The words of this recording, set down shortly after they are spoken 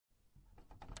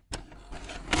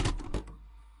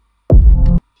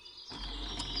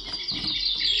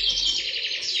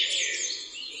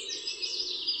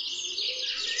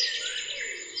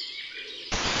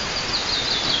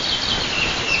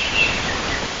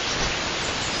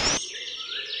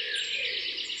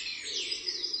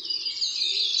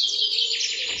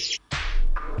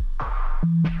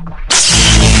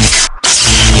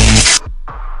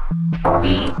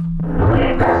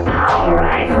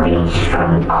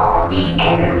all the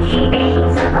energy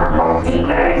beings of the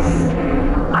multiverse.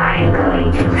 I'm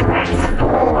going to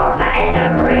transform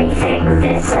and erase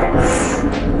existence.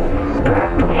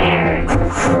 Prepare to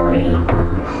sleep.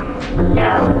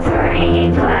 No turning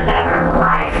into another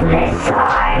life this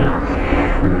time.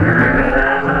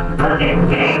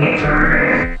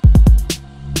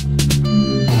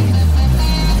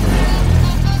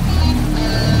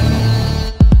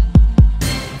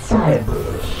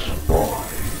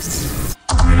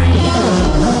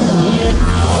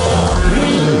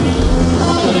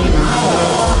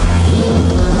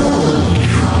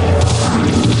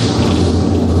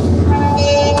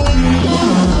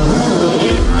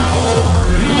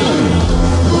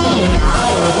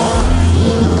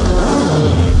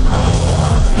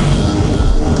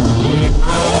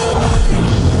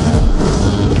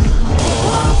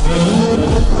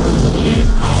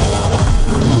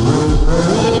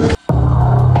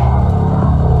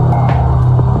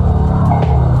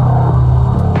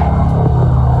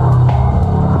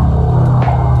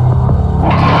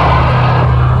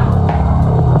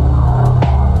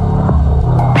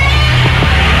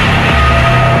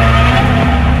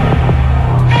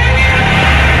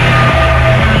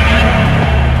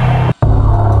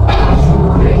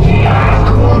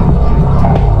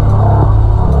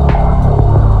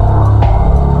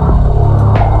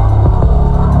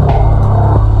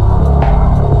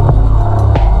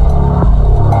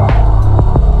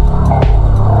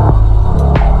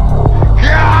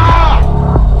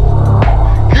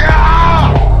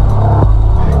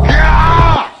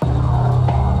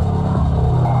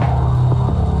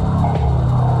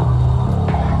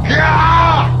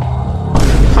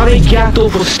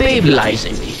 For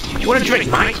stabilizing me. You want a drink,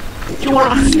 mate? You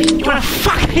want a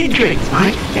fucking drink,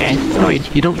 mate? Yeah. No,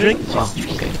 you don't drink? Oh,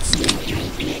 okay.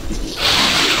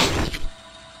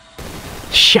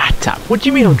 Shut up. What do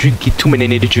you mean I'm drinking too many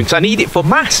energy drinks? I need it for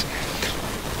mass.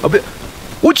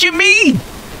 What do you mean?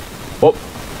 Oh,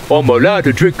 I'm allowed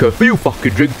to drink a few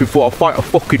fucking drinks before I fight a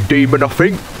fucking demon, I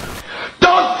think.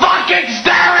 Don't fucking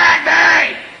stare at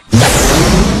me!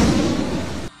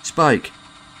 Spike.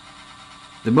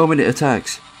 The moment it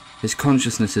attacks, his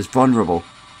consciousness is vulnerable.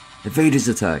 Evade his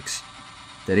attacks,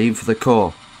 then aim for the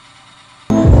core.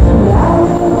 I'm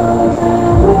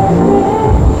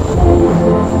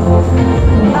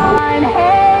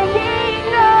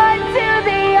hanging on to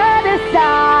the other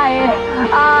side.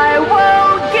 I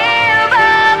won't give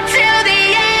up till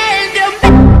the end of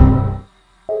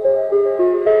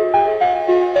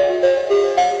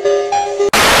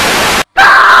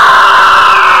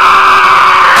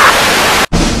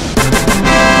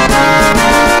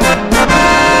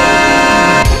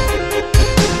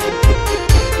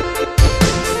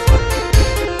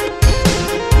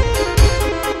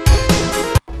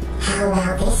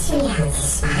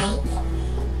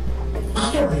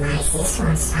this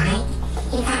one, Spike.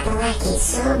 In fact, I like it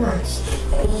so much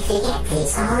that they forget that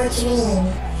it's all a dream.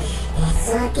 They're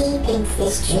so deep into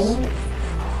this dream,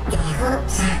 their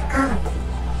hopes are gone.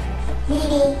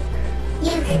 Maybe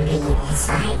you can be their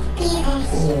Spike, be their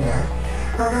hero.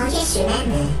 Although just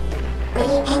remember, when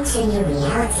you enter a new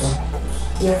reality,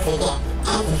 you'll forget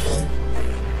everything.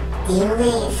 The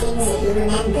only things that you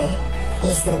remember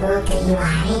is the world that you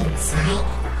are in, Spike.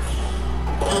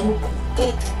 And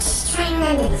just try and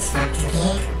remember this fact,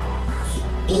 okay?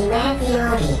 Beware of the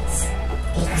audience,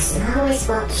 because they're always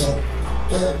watching.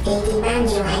 They demand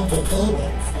your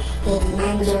entertainment, they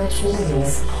demand your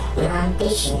dreams, your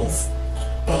ambitions.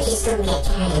 But just don't get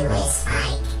carried away,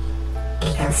 Spike,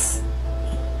 because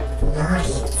the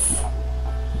audience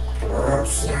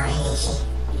wants your energy.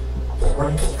 They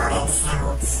want it for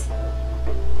themselves.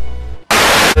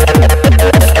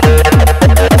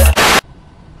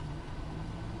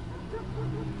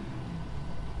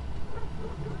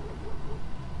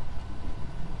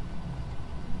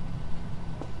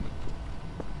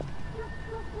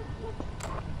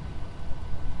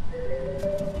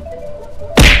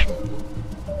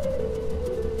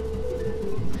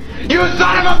 You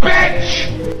son of a bitch!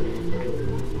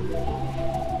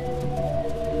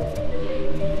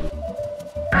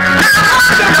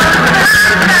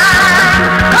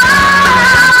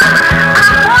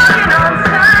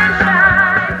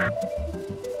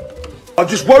 I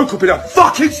just woke up in a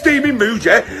fucking steaming mood,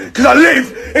 yeah? Because I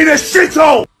live in a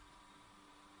shithole!